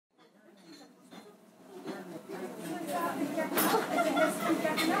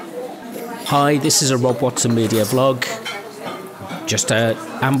Hi, this is a Rob Watson Media vlog. Just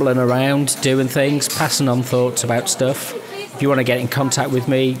ambling around, doing things, passing on thoughts about stuff. If you want to get in contact with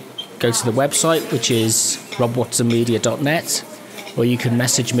me, go to the website, which is robwatsonmedia.net, or you can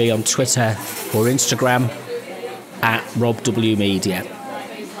message me on Twitter or Instagram at robwmedia.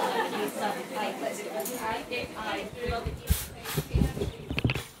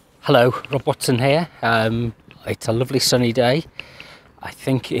 Hello, Rob Watson here. It's a lovely sunny day. I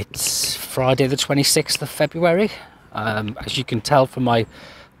think it's Friday the 26th of February. As you can tell from my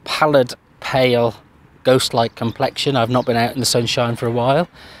pallid, pale, ghost-like complexion, I've not been out in the sunshine for a while.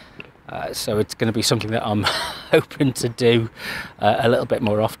 So it's going to be something that I'm hoping to do a little bit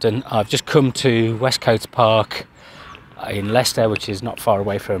more often. I've just come to Westcote Park in Leicester, which is not far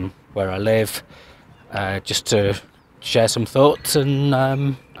away from where I live, just to share some thoughts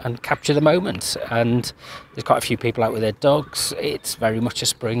and capture the moment. And there's quite a few people out with their dogs. It's very much a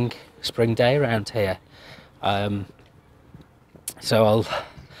spring day around here. One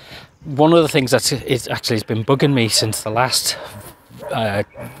of the things that has been bugging me since the last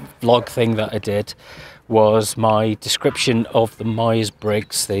vlog thing that I did was my description of the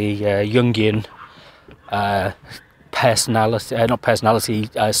Myers-Briggs, the Jungian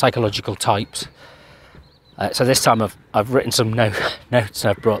psychological types. So this time I've written some notes and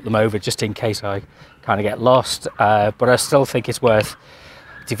I've brought them over just in case I kind of get lost. But I still think it's worth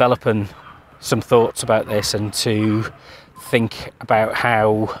developing some thoughts about this and to think about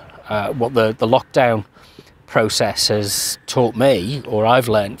how what the lockdown process has taught me, or I've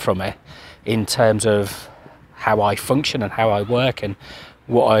learned from it, in terms of how I function and how I work, and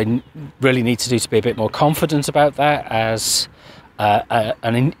what I really need to do to be a bit more confident about that as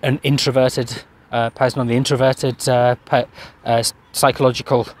an introverted person on the introverted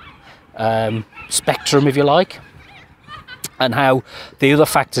psychological spectrum, if you like, and how the other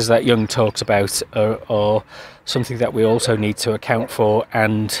factors that Jung talks about are something that we also need to account for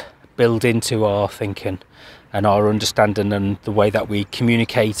and build into our thinking and our understanding and the way that we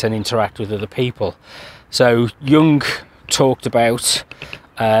communicate and interact with other people. So Jung talked about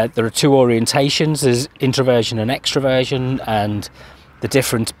there are two orientations, there's introversion and extroversion, and the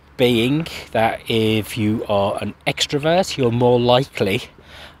difference being that if you are an extrovert, you're more likely,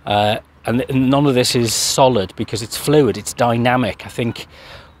 and none of this is solid because it's fluid, it's dynamic. I think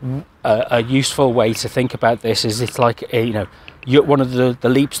a useful way to think about this is it's like, one of the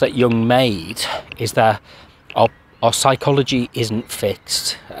leaps that Jung made is that our psychology isn't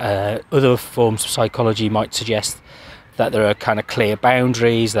fixed. Other forms of psychology might suggest that there are kind of clear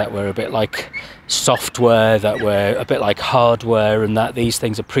boundaries, that we're a bit like software, that we're a bit like hardware, and that these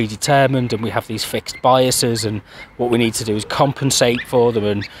things are predetermined and we have these fixed biases and what we need to do is compensate for them.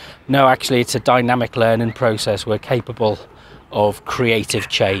 And no, actually it's a dynamic learning process. We're capable of creative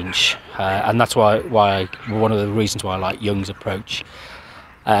change, and that's why one of the reasons why I like Jung's approach.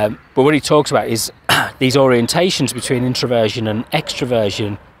 But what he talks about is these orientations between introversion and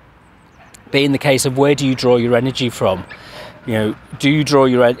extroversion being the case of where do you draw your energy from? Do you draw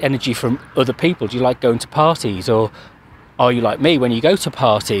your energy from other people? Do you like going to parties? Or are you like me, when you go to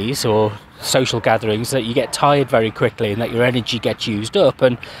parties or social gatherings, that you get tired very quickly and that your energy gets used up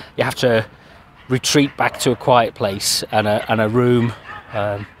and you have to retreat back to a quiet place and a room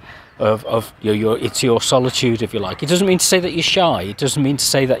it's your solitude, if you like. It doesn't mean to say that you're shy. It doesn't mean to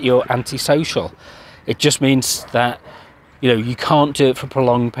say that you're antisocial. It just means that you can't do it for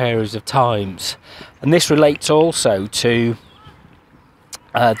prolonged periods of times. And this relates also to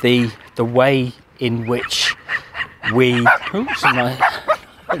the way in which we some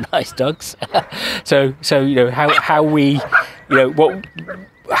nice dogs. so how we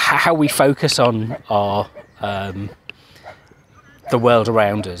how we focus on our the world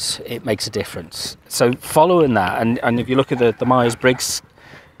around us, it makes a difference. So following that, and if you look at the Myers-Briggs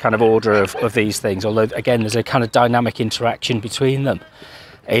kind of order of these things, although again there's a kind of dynamic interaction between them,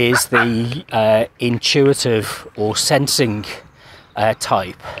 is the intuitive or sensing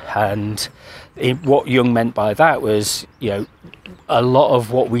type. And what Jung meant by that was, a lot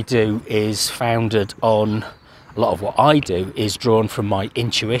of what we do is founded on, a lot of what I do is drawn from my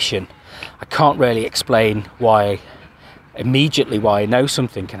intuition. I can't really explain immediately why I know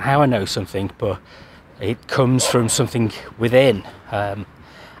something and how I know something, but it comes from something within.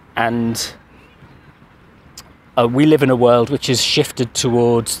 And we live in a world which is shifted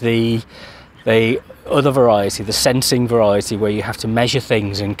towards the other variety, the sensing variety, where you have to measure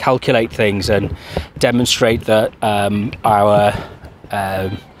things and calculate things and demonstrate that our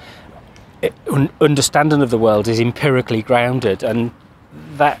understanding of the world is empirically grounded, and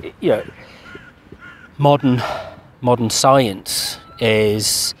that modern science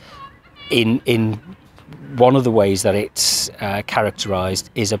is in one of the ways that it's characterized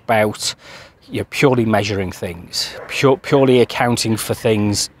is about purely measuring things, purely accounting for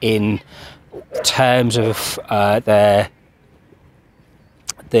things in terms of the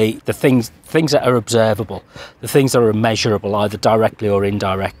things that are observable, the things that are measurable either directly or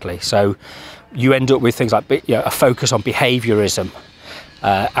indirectly. So you end up with things like a focus on behaviourism.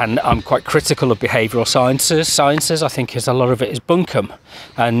 And I'm quite critical of behavioural sciences. I think a lot of it is bunkum.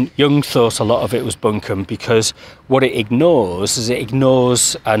 And Jung thought a lot of it was bunkum because what it ignores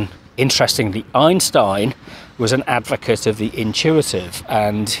and interestingly, Einstein was an advocate of the intuitive,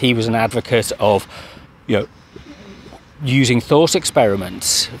 and he was an advocate of, using thought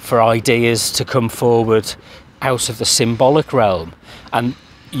experiments for ideas to come forward out of the symbolic realm. And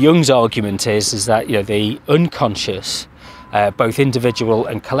Jung's argument is that the unconscious, both individual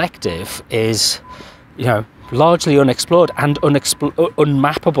and collective, is largely unexplored and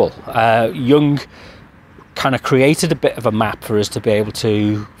unmappable. Jung kind of created a bit of a map for us to be able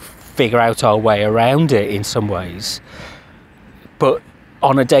to figure out our way around it in some ways, but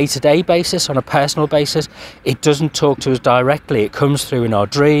on a day-to-day basis, on a personal basis, it doesn't talk to us directly. It comes through in our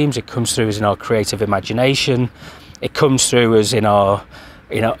dreams, it comes through us in our creative imagination, it comes through us in our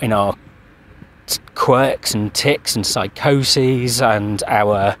quirks and tics and psychoses and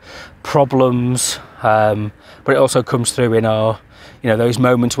our problems, but it also comes through in our those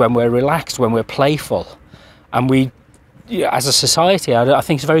moments when we're relaxed, when we're playful. And we, as a society, I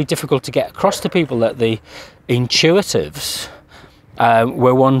think it's very difficult to get across to people that the intuitives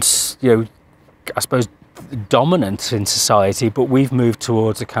were once I suppose dominant in society, but we've moved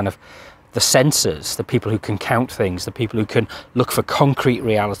towards a kind of the sensors, the people who can count things, the people who can look for concrete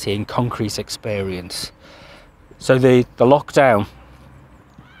reality and concrete experience. So the lockdown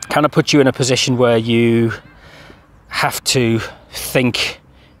kind of puts you in a position where you have to think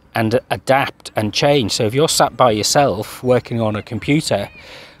and adapt and change. So if you're sat by yourself working on a computer,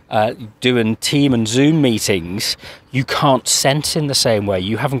 doing team and Zoom meetings, you can't sense in the same way.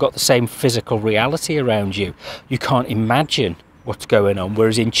 You haven't got the same physical reality around you. You can't imagine what's going on,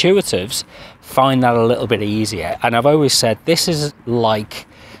 whereas intuitives find that a little bit easier. And I've always said this is like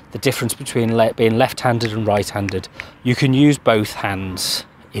the difference between being left-handed and right-handed. You can use both hands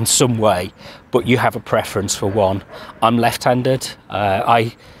in some way, but you have a preference for one. I'm left-handed.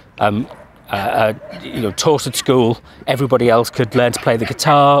 I taught at school. Everybody else could learn to play the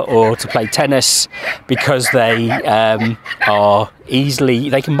guitar or to play tennis because they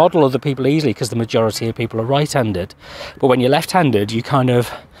can model other people easily because the majority of people are right-handed. But when you're left-handed, you kind of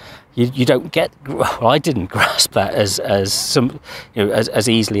you don't get. Well, I didn't grasp that as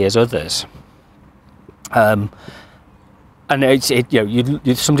easily as others. And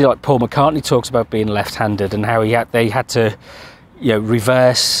somebody like Paul McCartney talks about being left-handed and how they had to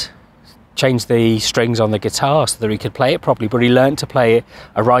change the strings on the guitar so that he could play it properly, but he learned to play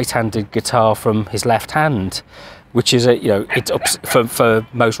a right-handed guitar from his left hand, which is for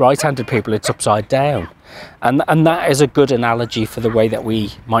most right-handed people it's upside down, and that is a good analogy for the way that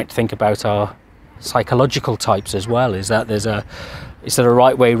we might think about our psychological types as well. Is that is there a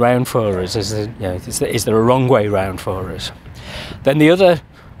right way round for us? Is there a wrong way round for us? Then the other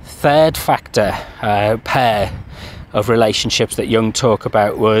third factor pair of relationships that Jung talked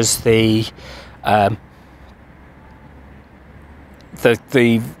about was the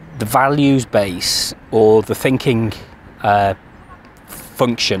values base, or the thinking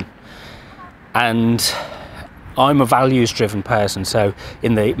function. And I'm a values driven person, so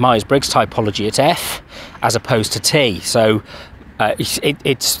in the Myers-Briggs typology it's F as opposed to T. So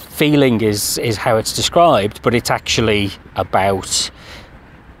its feeling is how it's described, but it's actually about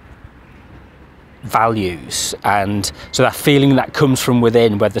values. And so that feeling that comes from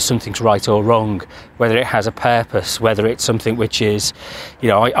within, whether something's right or wrong, whether it has a purpose, whether it's something which is,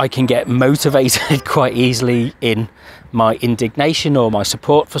 I can get motivated quite easily in my indignation or my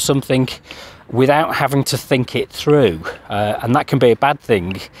support for something without having to think it through, and that can be a bad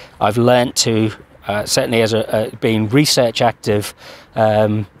thing. I've learnt to certainly as being research active,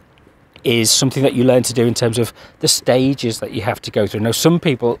 is something that you learn to do in terms of the stages that you have to go through. Now, some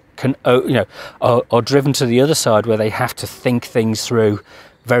people can, are driven to the other side where they have to think things through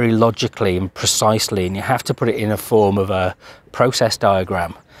very logically and precisely, and you have to put it in a form of a process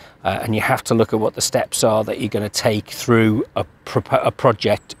diagram, and you have to look at what the steps are that you're going to take through a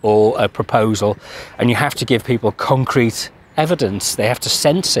project or a proposal, and you have to give people concrete evidence. They have to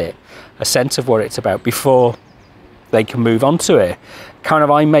sense it, a sense of what it's about before they can move on to it. Kind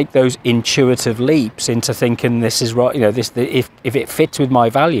of, I make those intuitive leaps into thinking this is right. If it fits with my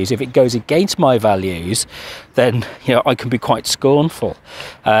values, if it goes against my values, then I can be quite scornful.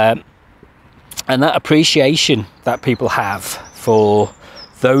 And that appreciation that people have for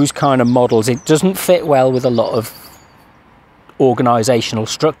those kind of models, it doesn't fit well with a lot of organisational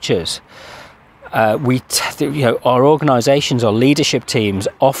structures. Our organisations, our leadership teams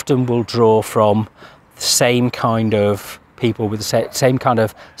often will draw from the same kind of people with the same kind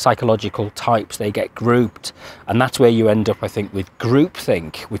of psychological types. They get grouped, and that's where you end up, I think, with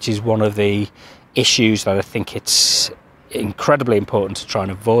groupthink, which is one of the issues that I think it's incredibly important to try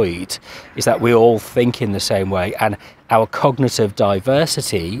and avoid, is that we all think in the same way, and our cognitive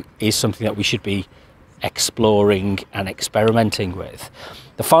diversity is something that we should be exploring and experimenting with.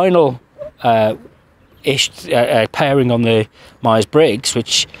 The final pairing on the Myers-Briggs,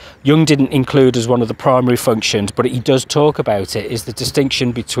 which Jung didn't include as one of the primary functions, but he does talk about it, is the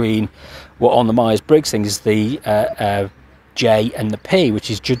distinction between what on the Myers-Briggs thing is the J and the P,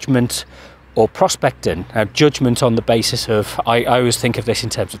 which is judgment or prospecting. Judgment on the basis of, I always think of this in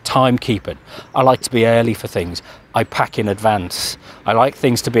terms of timekeeping. I like to be early for things. I pack in advance. I like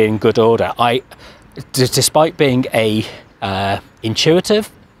things to be in good order. Despite being intuitive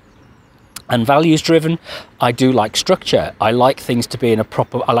and values driven, I do like structure. I like things to be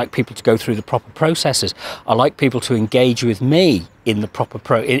I like people to go through the proper processes. I like people to engage with me in the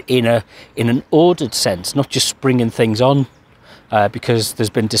proper in an ordered sense, not just springing things on because there's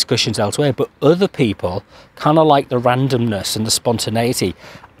been discussions elsewhere, but other people kind of like the randomness and the spontaneity.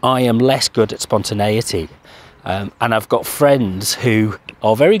 I am less good at spontaneity. And I've got friends who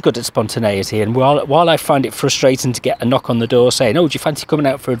are very good at spontaneity, and while I find it frustrating to get a knock on the door saying, oh, do you fancy coming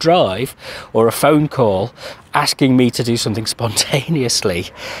out for a drive, or a phone call asking me to do something spontaneously,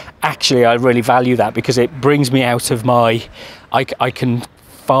 actually I really value that, because it brings me out of I can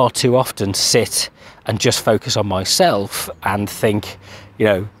far too often sit and just focus on myself and think,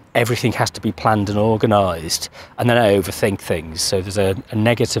 everything has to be planned and organised, and then I overthink things. So there's a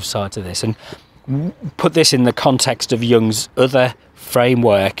negative side to this. And put this in the context of Jung's other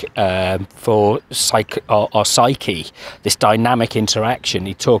framework for our psyche, this dynamic interaction.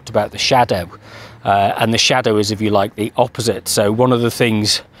 He talked about the shadow, and the shadow is, if you like, the opposite. So one of the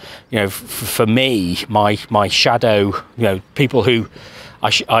things, for me, my shadow, people who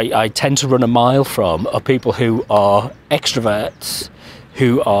I tend to run a mile from are people who are extroverts,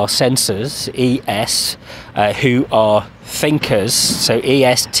 who are sensors, ES, who are thinkers, so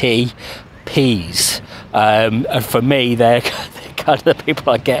EST, P's. And for me, they're kind of the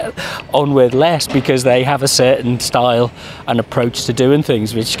people I get on with less, because they have a certain style and approach to doing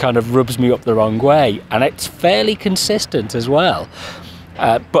things which kind of rubs me up the wrong way, and it's fairly consistent as well.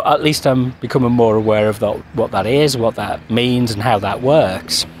 But at least I'm becoming more aware of what that is, what that means, and how that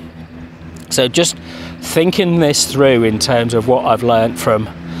works. So just thinking this through in terms of what I've learned from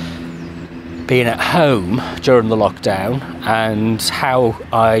being at home during the lockdown, and how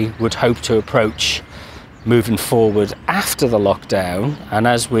I would hope to approach moving forward after the lockdown, and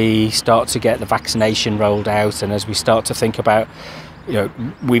as we start to get the vaccination rolled out, and as we start to think about,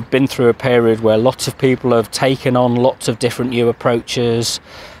 we've been through a period where lots of people have taken on lots of different new approaches.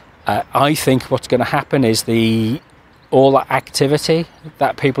 I think what's going to happen is all that activity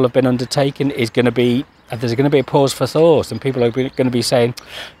that people have been undertaking is going to be, there's going to be a pause for thought, and people are going to be saying,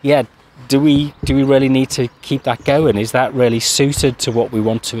 yeah, do we really need to keep that going? Is that really suited to what we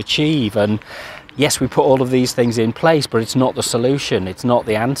want to achieve? And yes, we put all of these things in place, but it's not the solution, it's not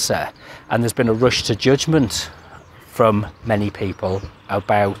the answer. And there's been a rush to judgment from many people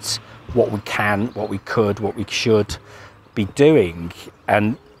about what we can, what we could, what we should be doing.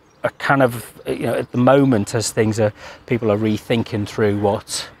 And a kind of, at the moment, as people are rethinking through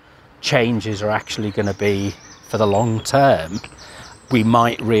what changes are actually going to be for the long term, we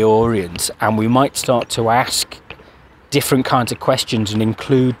might reorient, and we might start to ask different kinds of questions and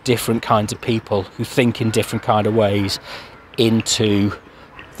include different kinds of people who think in different kind of ways into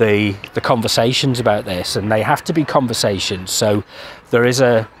the conversations about this. And they have to be conversations. So there is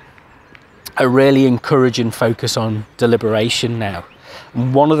a really encouraging focus on deliberation now.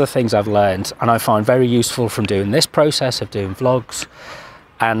 And one of the things I've learned, and I find very useful from doing this process of doing vlogs,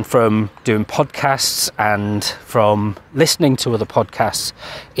 and from doing podcasts, and from listening to other podcasts,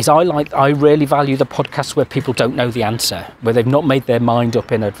 is I really value the podcasts where people don't know the answer, where they've not made their mind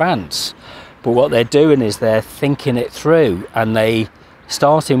up in advance. But what they're doing is they're thinking it through, and they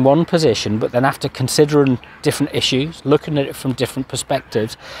start in one position, but then after considering different issues, looking at it from different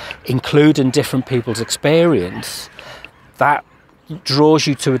perspectives, including different people's experience, that draws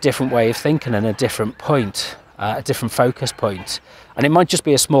you to a different way of thinking and a different point, a different focus point. And it might just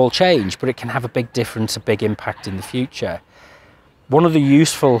be a small change, but it can have a big difference, a big impact in the future. One of the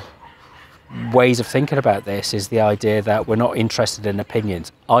useful ways of thinking about this is the idea that we're not interested in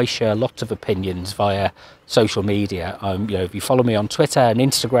opinions. I share lots of opinions via social media. If you follow me on Twitter and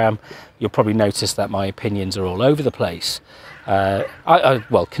Instagram, you'll probably notice that my opinions are all over the place.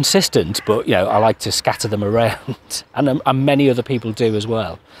 Well, consistent, but I like to scatter them around, and many other people do as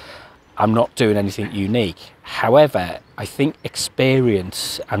well. I'm not doing anything unique. However, I think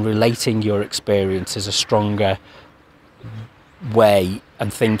experience and relating your experience is a stronger way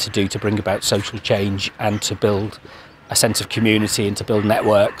and thing to do to bring about social change and to build a sense of community and to build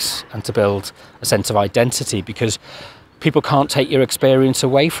networks and to build a sense of identity, because people can't take your experience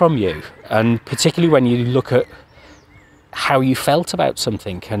away from you. And particularly when you look at how you felt about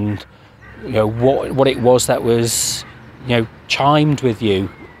something and what it was that was chimed with you,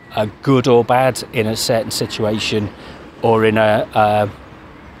 good or bad, in a certain situation or in a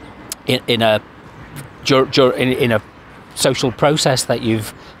social process that you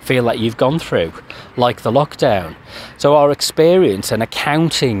feel like you've gone through, like the lockdown. So our experience and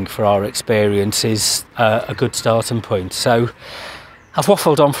accounting for our experience is a good starting point. So I've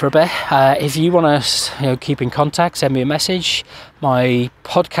waffled on for a bit. If you want to keep in contact, send me a message. My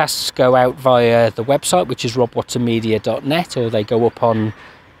podcasts go out via the website, which is robwatsonmedia.net, or they go up on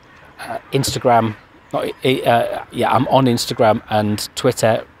Instagram. I'm on Instagram and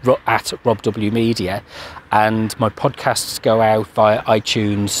Twitter at RobWMedia, and my podcasts go out via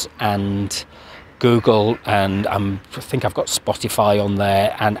iTunes and Google, and I think I've got Spotify on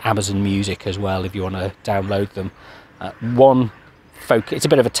there and Amazon Music as well if you want to download them. It's a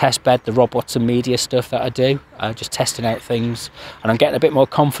bit of a test bed, the Rob Watson Media stuff that I do, just testing out things, and I'm getting a bit more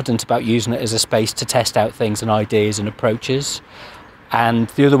confident about using it as a space to test out things and ideas and approaches. And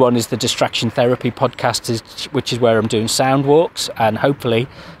the other one is the Distraction Therapy podcast, which is where I'm doing sound walks, and hopefully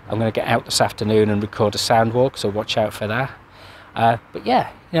I'm going to get out this afternoon and record a sound walk, so watch out for that. But yeah,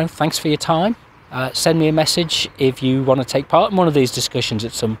 thanks for your time. Send me a message if you want to take part in one of these discussions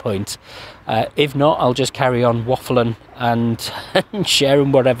at some point. If not, I'll just carry on waffling and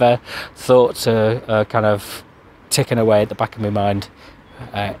sharing whatever thoughts are kind of ticking away at the back of my mind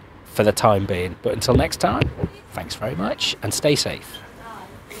for the time being. But until next time, thanks very much and stay safe.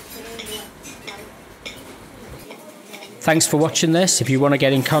 Thanks for watching this. If you want to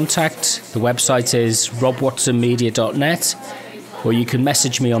get in contact, the website is robwatsonmedia.net, or you can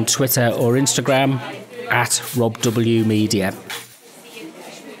message me on Twitter or Instagram at RobWMedia.